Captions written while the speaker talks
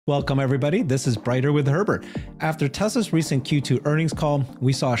Welcome, everybody. This is Brighter with Herbert. After Tesla's recent Q2 earnings call,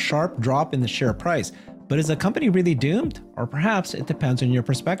 we saw a sharp drop in the share price. But is the company really doomed? Or perhaps it depends on your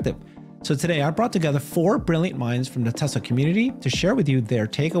perspective. So today I brought together 4 brilliant minds from the Tesla community to share with you their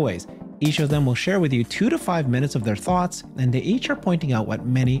takeaways. Each of them will share with you 2 to 5 minutes of their thoughts, and they each are pointing out what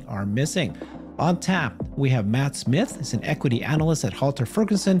many are missing. On tap, we have Matt Smith, who's an equity analyst at Halter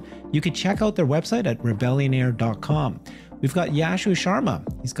Ferguson. You can check out their website at rebellionaire.com. We've got Yashu Sharma.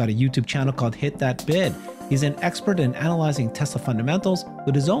 He's got a YouTube channel called Hit That Bid. He's an expert in analyzing Tesla fundamentals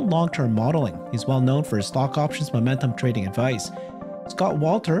with his own long-term modeling. He's well known for his stock options momentum trading advice. Scott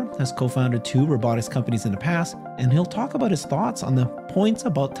Walter has co-founded 2 robotics companies in the past, and he'll talk about his thoughts on the points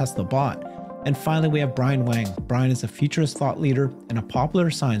about Tesla Bot. And finally, we have Brian Wang. Brian is a futurist thought leader and a popular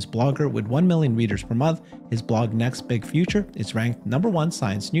science blogger with 1 million readers per month. His blog, Next Big Future, is ranked #1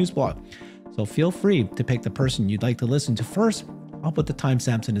 science news blog. So feel free to pick the person you'd like to listen to first. I'll put the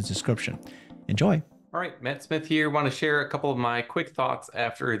timestamps in the description. Enjoy. All right, Matt Smith here. Want to share a couple of my quick thoughts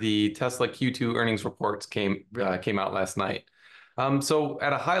after the Tesla Q2 earnings reports came out last night. So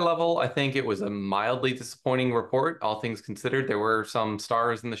at a high level, I think it was a mildly disappointing report, all things considered. There were some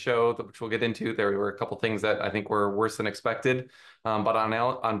stars in the show, which we'll get into. There were a couple things that I think were worse than expected. But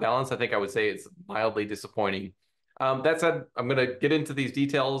on balance, I think I would say it's mildly disappointing. That said, I'm going to get into these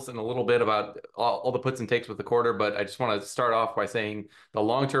details in a little bit about all the puts and takes with the quarter, but I just want to start off by saying the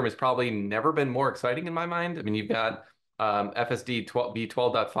long term has probably never been more exciting in my mind. I mean, you've got FSD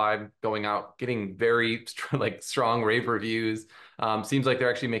V12.5 going out, getting very strong rave reviews. Seems like they're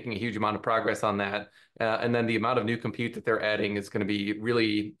actually making a huge amount of progress on that. And then the amount of new compute that they're adding is going to be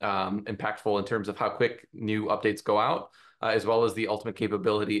really impactful in terms of how quick new updates go out, as well as the ultimate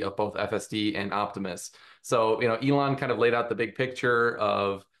capability of both FSD and Optimus. So, Elon kind of laid out the big picture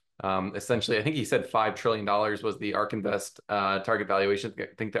of essentially, I think he said $5 trillion was the ARK Invest target valuation. I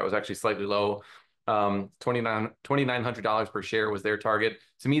think that was actually slightly low. $2,900 per share was their target.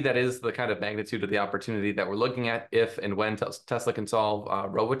 To me, that is the kind of magnitude of the opportunity that we're looking at if and when Tesla can solve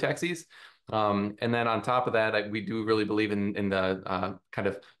robotaxis. And then on top of that, we do really believe in the kind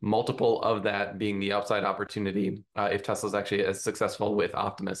of multiple of that being the upside opportunity if Tesla's actually as successful with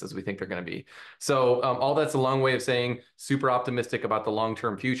Optimus as we think they're going to be. So all that's a long way of saying super optimistic about the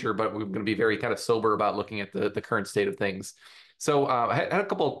long-term future, but we're going to be very kind of sober about looking at the current state of things. So I had a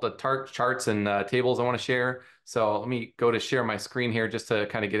couple of the charts and tables I want to share. So let me go to share my screen here just to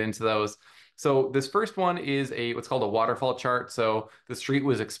kind of get into those. So this first one is what's called a waterfall chart. So the street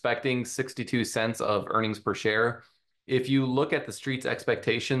was expecting 62 cents of earnings per share. If you look at the street's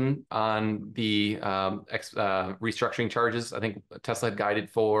expectation on the restructuring charges, I think Tesla had guided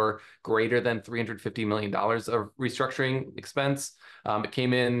for greater than $350 million of restructuring expense. It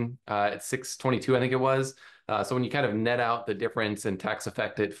came in at 622, I think it was. So when you kind of net out the difference and tax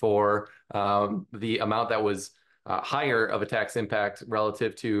affect it for the amount that was higher of a tax impact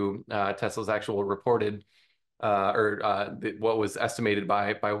relative to Tesla's actual reported what was estimated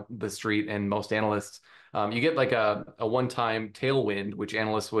by the street and most analysts, you get like a one-time tailwind, which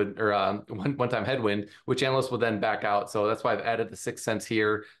analysts would, or one-time headwind, which analysts would then back out. So that's why I've added the 6 cents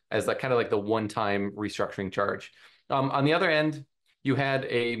here as that kind of like the one-time restructuring charge. On the other end, you had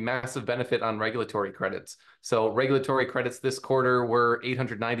a massive benefit on regulatory credits. So regulatory credits this quarter were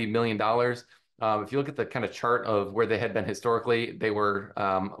 $890 million. If you look at the kind of chart of where they had been historically, they were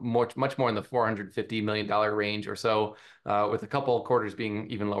much more in the $450 million range or so, with a couple of quarters being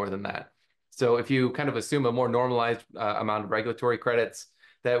even lower than that. So if you kind of assume a more normalized amount of regulatory credits,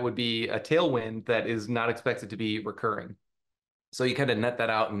 that would be a tailwind that is not expected to be recurring. So you kind of net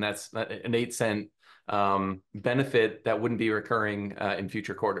that out, and that's an 8-cent benefit that wouldn't be recurring in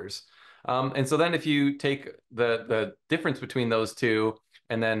future quarters. And so then if you take the difference between those two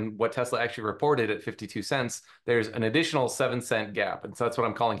and then what Tesla actually reported at 52 cents, there's an additional 7-cent gap. And so that's what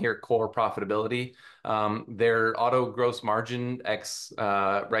I'm calling here core profitability. Their auto gross margin ex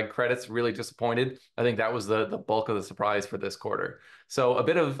reg credits really disappointed. I think that was the bulk of the surprise for this quarter. So a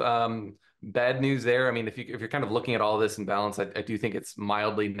bit of bad news there. I mean, if you're kind of looking at all this in balance, I do think it's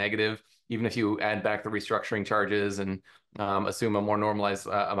mildly negative. Even if you add back the restructuring charges and assume a more normalized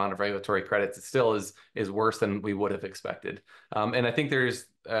amount of regulatory credits, it still is worse than we would have expected. And I think there's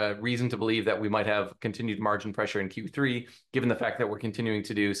reason to believe that we might have continued margin pressure in Q3, given the fact that we're continuing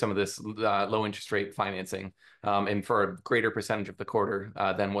to do some of this low interest rate financing and for a greater percentage of the quarter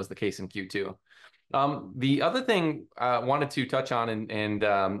than was the case in Q2. The other thing I wanted to touch on, and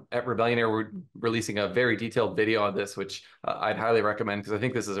at Rebellionaire, we're releasing a very detailed video on this, which I'd highly recommend because I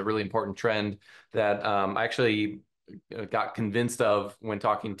think this is a really important trend that I actually got convinced of when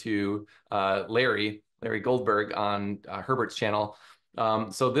talking to Larry Goldberg on Herbert's channel.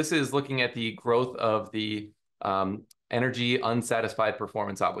 So this is looking at the growth of the energy unsatisfied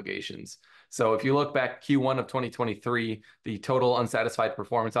performance obligations. So if you look back Q1 of 2023, the total unsatisfied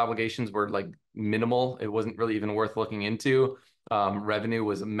performance obligations were like minimal. It wasn't really even worth looking into. Revenue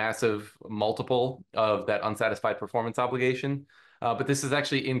was a massive multiple of that unsatisfied performance obligation. But this has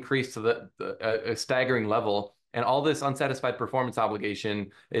actually increased to a staggering level. And all this unsatisfied performance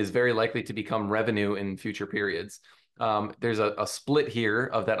obligation is very likely to become revenue in future periods. There's a split here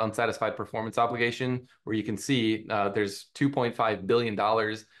of that unsatisfied performance obligation where you can see there's $2.5 billion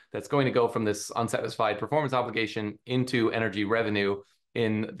that's going to go from this unsatisfied performance obligation into energy revenue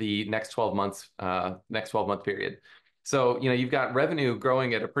in the next 12 months, next 12-month period. So, you've got revenue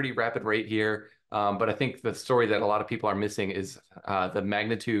growing at a pretty rapid rate here. But I think the story that a lot of people are missing is the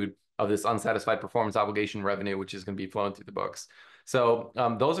magnitude of this unsatisfied performance obligation revenue, which is going to be flowing through the books. So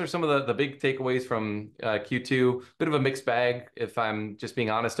those are some of the big takeaways from Q2. Bit of a mixed bag, if I'm just being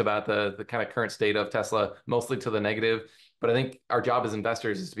honest about the kind of current state of Tesla, mostly to the negative. But I think our job as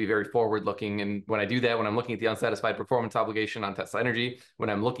investors is to be very forward-looking. And when I do that, when I'm looking at the unsatisfied performance obligation on Tesla Energy, when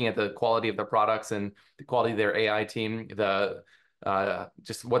I'm looking at the quality of their products and the quality of their AI team,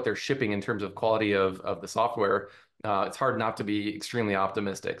 just what they're shipping in terms of quality of the software, it's hard not to be extremely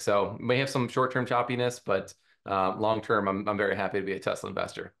optimistic. So may have some short-term choppiness, but long-term, I'm very happy to be a Tesla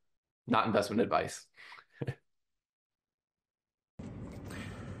investor. Not investment advice.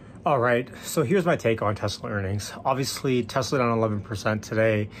 All right, so here's my take on Tesla earnings. Obviously, Tesla down 11%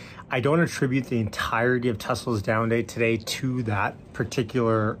 today. I don't attribute the entirety of Tesla's down day today to that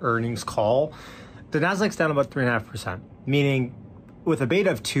particular earnings call. The Nasdaq's down about 3.5%, meaning with a beta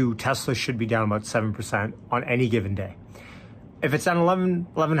of 2, Tesla should be down about 7% on any given day. If it's down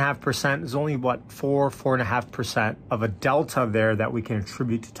 11.5%, there's only what, 4.5% of a delta there that we can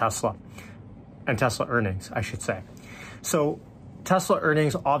attribute to Tesla and Tesla earnings, I should say. So Tesla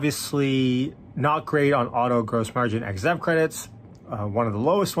earnings, obviously not great on auto gross margin ex ZEV credits, one of the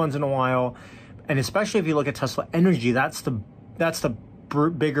lowest ones in a while. And especially if you look at Tesla Energy, that's the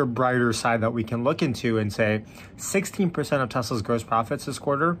bigger, brighter side that we can look into and say 16% of Tesla's gross profits this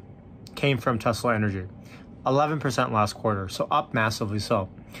quarter came from Tesla Energy, 11% last quarter, so up massively so.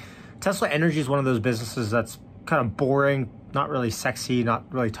 Tesla Energy is one of those businesses that's kind of boring, not really sexy,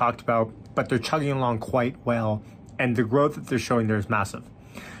 not really talked about, but they're chugging along quite well. And the growth that they're showing there is massive.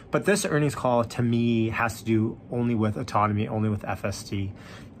 But this earnings call, to me, has to do only with autonomy, only with FSD.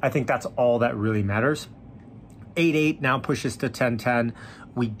 I think that's all that really matters. 8.8 now pushes to 10.10.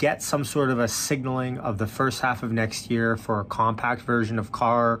 We get some sort of a signaling of the first half of next year for a compact version of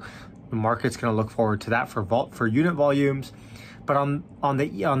car. The market's going to look forward to that for unit volumes. But on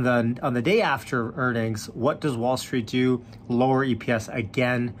the day after earnings, what does Wall Street do? Lower EPS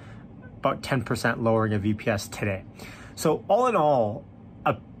again, about 10% lowering of EPS today. So all in all,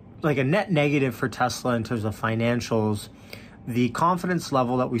 like a net negative for Tesla in terms of financials. The confidence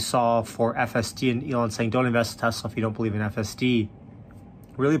level that we saw for FSD and Elon saying, don't invest in Tesla if you don't believe in FSD,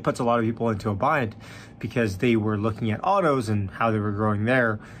 really puts a lot of people into a bind because they were looking at autos and how they were growing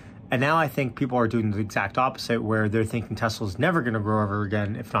there. And now I think people are doing the exact opposite, where they're thinking Tesla's never going to grow ever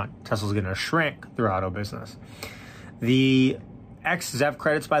again. If not, Tesla's going to shrink their auto business. The ex-ZEV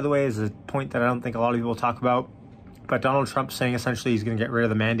credits, by the way, is a point that I don't think a lot of people talk about. But Donald Trump saying essentially he's going to get rid of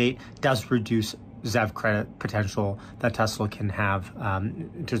the mandate does reduce ZEV credit potential that Tesla can have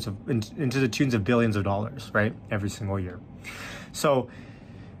into the tunes of billions of dollars, right, every single year. So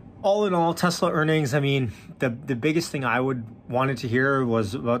all in all, Tesla earnings, I mean, the biggest thing I wanted to hear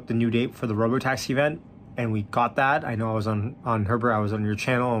was about the new date for the Robotaxi event, and we got that. I know I was on Herbert, I was on your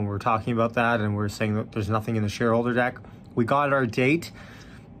channel, and we were talking about that, and we were saying that there's nothing in the shareholder deck. We got our date,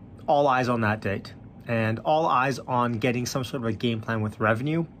 all eyes on that date, and all eyes on getting some sort of a game plan with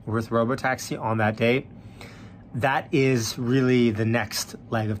revenue with Robotaxi on that date. That is really the next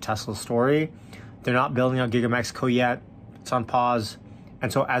leg of Tesla's story. They're not building out Giga Mexico yet. It's on pause.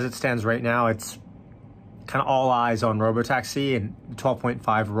 And so as it stands right now, it's kind of all eyes on Robotaxi and 12.5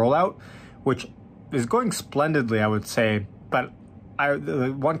 rollout, which is going splendidly, I would say. But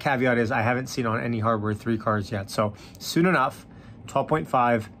the one caveat is I haven't seen on any Hardware 3 cars yet. So soon enough,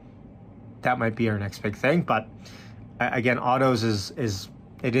 12.5, that might be our next big thing. But again, autos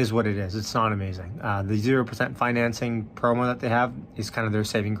it is what it is. It's not amazing. The 0% financing promo that they have is kind of their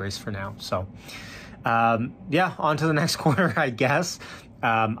saving grace for now. So yeah, on to the next quarter, I guess.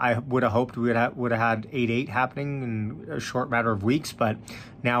 I would have hoped we would have had 8.8 happening in a short matter of weeks, but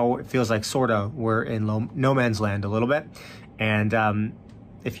now it feels like sort of we're in no man's land a little bit. And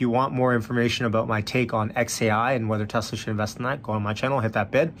if you want more information about my take on XAI and whether Tesla should invest in that, go on my channel, hit that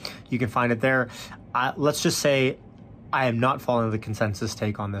bid. You can find it there. Let's just say I am not following the consensus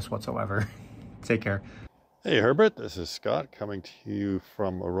take on this whatsoever. Take care. Hey Herbert, this is Scott coming to you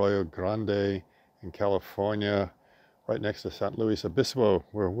from Arroyo Grande in California, right next to San Luis Obispo,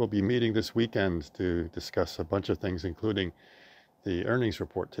 where we'll be meeting this weekend to discuss a bunch of things, including the earnings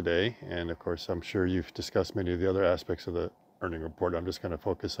report today. And of course, I'm sure you've discussed many of the other aspects of the earning report. I'm just going to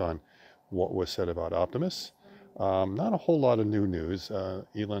focus on what was said about Optimus. Not a whole lot of new news.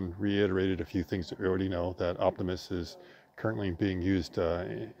 Elon reiterated a few things that we already know, that Optimus is currently being used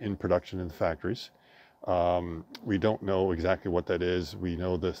in production in the factories. We don't know exactly what that is. We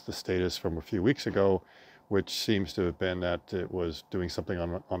know the status from a few weeks ago, which seems to have been that it was doing something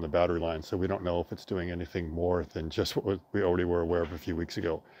on the battery line. So we don't know if it's doing anything more than just what we already were aware of a few weeks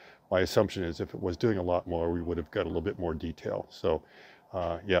ago. My assumption is if it was doing a lot more, we would have got a little bit more detail. So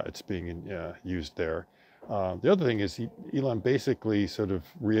yeah, it's being used there. The other thing is Elon basically sort of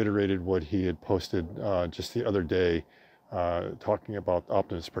reiterated what he had posted just the other day, talking about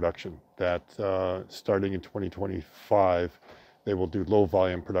Optimus production, that starting in 2025, they will do low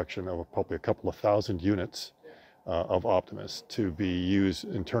volume production of probably a couple of thousand units of Optimus to be used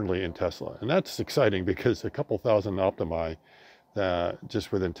internally in Tesla. And that's exciting because a couple thousand Optimi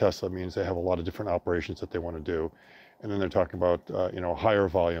just within Tesla means they have a lot of different operations that they want to do. And then they're talking about higher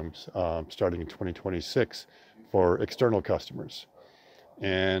volumes starting in 2026 for external customers.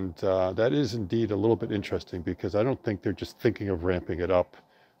 And that is indeed a little bit interesting because I don't think they're just thinking of ramping it up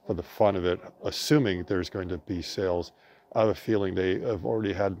for the fun of it, assuming there's going to be sales. I have a feeling they have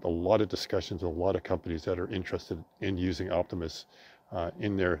already had a lot of discussions with a lot of companies that are interested in using Optimus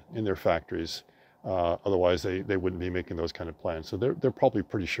in their factories. Otherwise, they wouldn't be making those kind of plans. So they're probably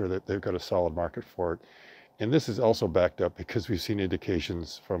pretty sure that they've got a solid market for it. And this is also backed up because we've seen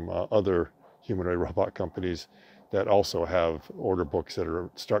indications from other humanoid robot companies that also have order books that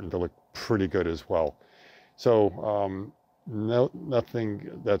are starting to look pretty good as well. So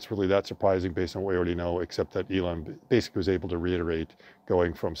nothing that's really that surprising based on what we already know, except that Elon basically was able to reiterate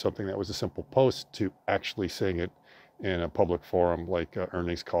going from something that was a simple post to actually saying it in a public forum like an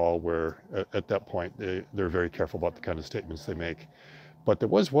earnings call, where at that point they're very careful about the kind of statements they make. But there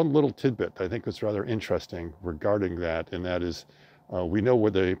was one little tidbit I think was rather interesting regarding that, and that is we know where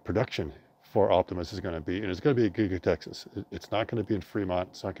the production for Optimus is going to be, and it's going to be at Giga, Texas. It's not going to be in Fremont.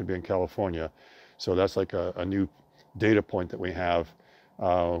 It's not going to be in California. So that's like a new data point that we have,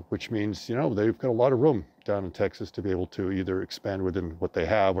 which means, they've got a lot of room down in Texas to be able to either expand within what they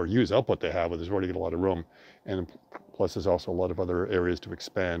have or use up what they have, but there's already got a lot of room. And plus there's also a lot of other areas to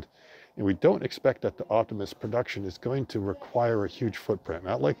expand. And we don't expect that the Optimus production is going to require a huge footprint,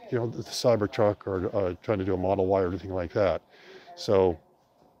 not like, the Cybertruck or trying to do a Model Y or anything like that. So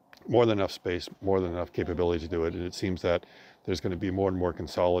more than enough space, more than enough capability to do it. And it seems that there's going to be more and more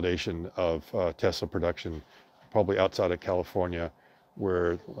consolidation of Tesla production, probably outside of California,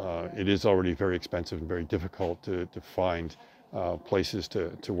 where it is already very expensive and very difficult to find places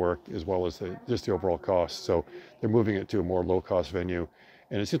to work, as well as just the overall cost. So they're moving it to a more low-cost venue.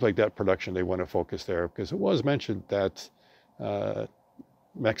 And it seems like that production, they want to focus there, because it was mentioned that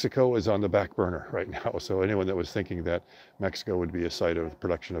Mexico is on the back burner right now. So anyone that was thinking that Mexico would be a site of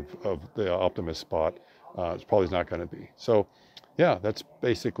production of the Optimus spot, it's probably not going to be. So yeah, that's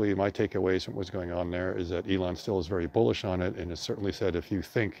basically my takeaways from what's going on there, is that Elon still is very bullish on it, and has certainly said if you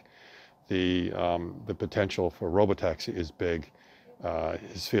think the potential for robotaxi is big,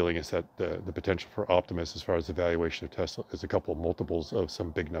 his feeling is that the potential for Optimus, as far as the valuation of Tesla, is a couple of multiples of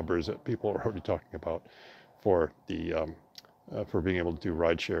some big numbers that people are already talking about for being able to do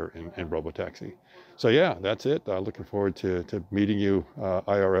rideshare and robotaxi. So yeah, that's it. Looking forward to meeting you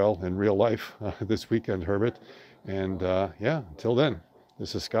IRL in real life this weekend, Herbert. And yeah, until then,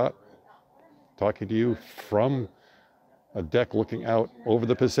 this is Scott talking to you from a deck looking out over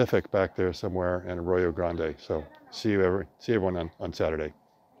the Pacific back there somewhere in Arroyo Grande. So see everyone on Saturday.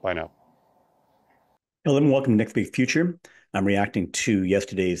 Bye now. Hello and welcome to Next Big Future. I'm reacting to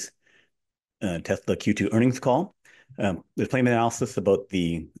yesterday's Tesla Q2 earnings call. There's plenty of analysis about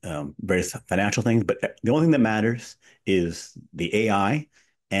the various financial things, but the only thing that matters is the AI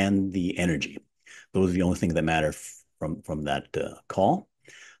and the energy. Those are the only things that matter from that call.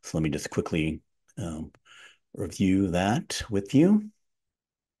 So let me just quickly review that with you.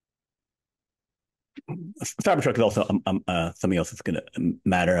 Cybertruck is also something else that's going to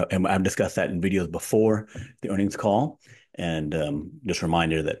matter, and I've discussed that in videos before the earnings call. And just a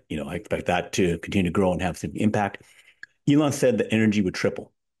reminder that I expect that to continue to grow and have some impact. Elon said that energy would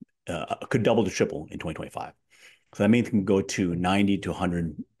triple, could double to triple in 2025. So that means it can go to 90 to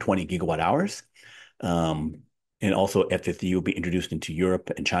 120 gigawatt hours. And also FSD will be introduced into Europe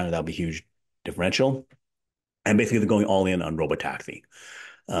and China. That'll be a huge differential. and basically they're going all in on robotaxi.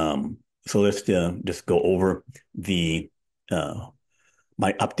 So let's just go over the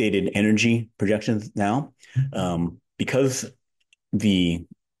my updated energy projections now. Because the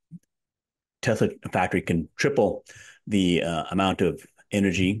Tesla factory can triple the amount of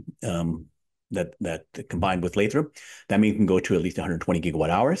energy that combined with Lathrop, that means it can go to at least 120 gigawatt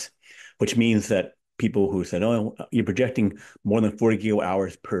hours, which means that people who said, "Oh, you're projecting more than 40 gigawatt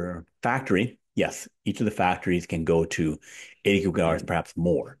hours per factory." Yes, each of the factories can go to 80 gigawatt hours, perhaps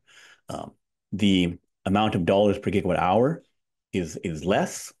more. The amount of dollars per gigawatt hour is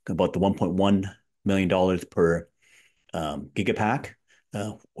less, about the $1.1 million per gigapack,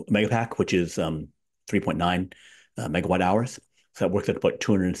 megapack, which is 3.9 megawatt hours. So that works at about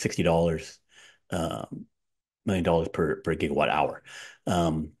 $260 million per gigawatt hour.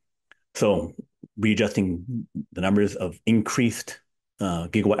 So readjusting the numbers of increased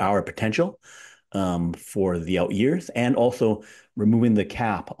gigawatt hour potential for the out years, and also removing the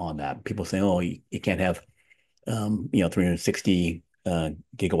cap on that. People saying, "Oh, you can't have 360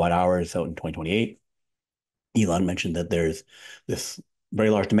 gigawatt hours out in 2028." Elon mentioned that there's this very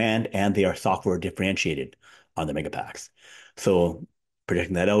large demand and they are software differentiated on the megapacks. So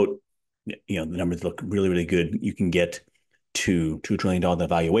projecting that out, the numbers look really, really good. You can get to $2 trillion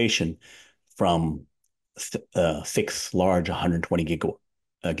valuation from 6 large 120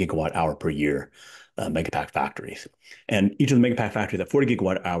 gigawatt hour per year megapack factories. And each of the megapack factories at 40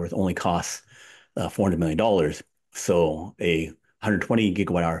 gigawatt hours only costs $400 million. So a 120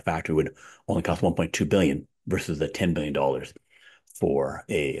 gigawatt hour factory would only cost $1.2 billion versus the $10 billion for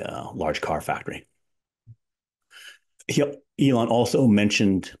a large car factory. Elon also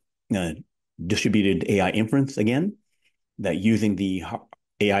mentioned distributed AI inference again, that using the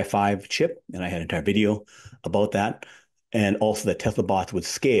AI5 chip, and I had an entire video about that, and also that Tesla bots would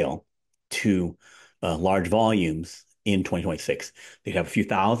scale to large volumes in 2026. They'd have a few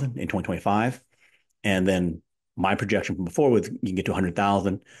thousand in 2025, and then my projection from before was you can get to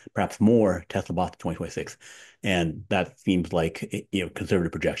 100,000, perhaps more Tesla bots in 2026. And that seems like a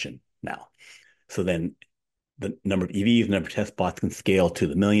conservative projection now. So then the number of EVs, the number of Tesla bots can scale to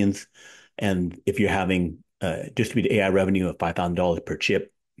the millions. And if you're having distributed AI revenue of $5,000 per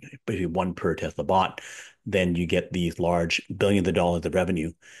chip, basically one per Tesla bot, then you get these large billions of dollars of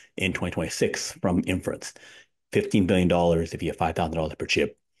revenue in 2026 from inference. $15 billion if you have $5,000 per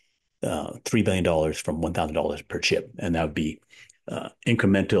chip. $3 billion from $1,000 per chip. And that would be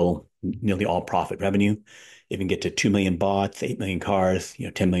incremental, nearly all profit revenue. If you can get to 2 million bots, 8 million cars,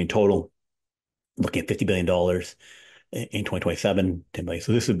 10 million total, looking at $50 billion in 2027, 10 million.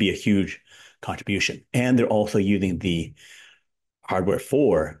 So this would be a huge contribution. And they're also using the hardware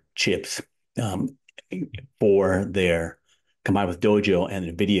 4 chips for their, combined with Dojo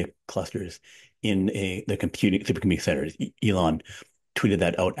and NVIDIA clusters in the supercomputing centers. Elon tweeted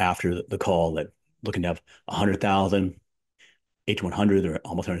that out after the call, that looking to have 100,000 H100 or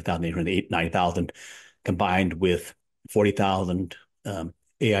almost 100,000 890,000 combined with 40,000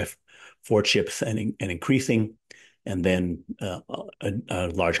 AI4 chips and increasing, and then a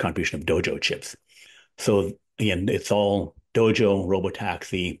large contribution of Dojo chips. So again, it's all Dojo,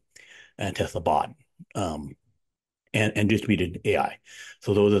 Robotaxi, and Tesla Bot, and distributed AI.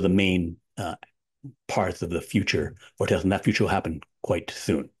 So those are the main parts of the future for Tesla, and that future will happen quite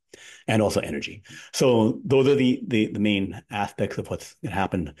soon, and also energy. So those are the main aspects of what's going to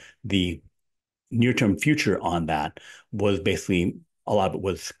happen. The near-term future on that was basically, a lot of it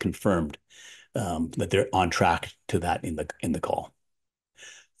was confirmed that they're on track to that in the call.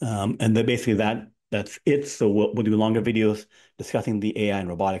 And then basically that's it. So we'll do longer videos discussing the AI and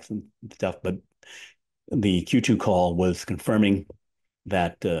robotics and stuff, but the Q2 call was confirming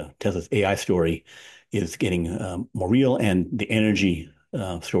that Tesla's AI story is getting more real, and the energy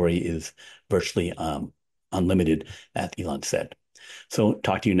story is virtually unlimited, as Elon said. So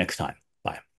talk to you next time. Bye.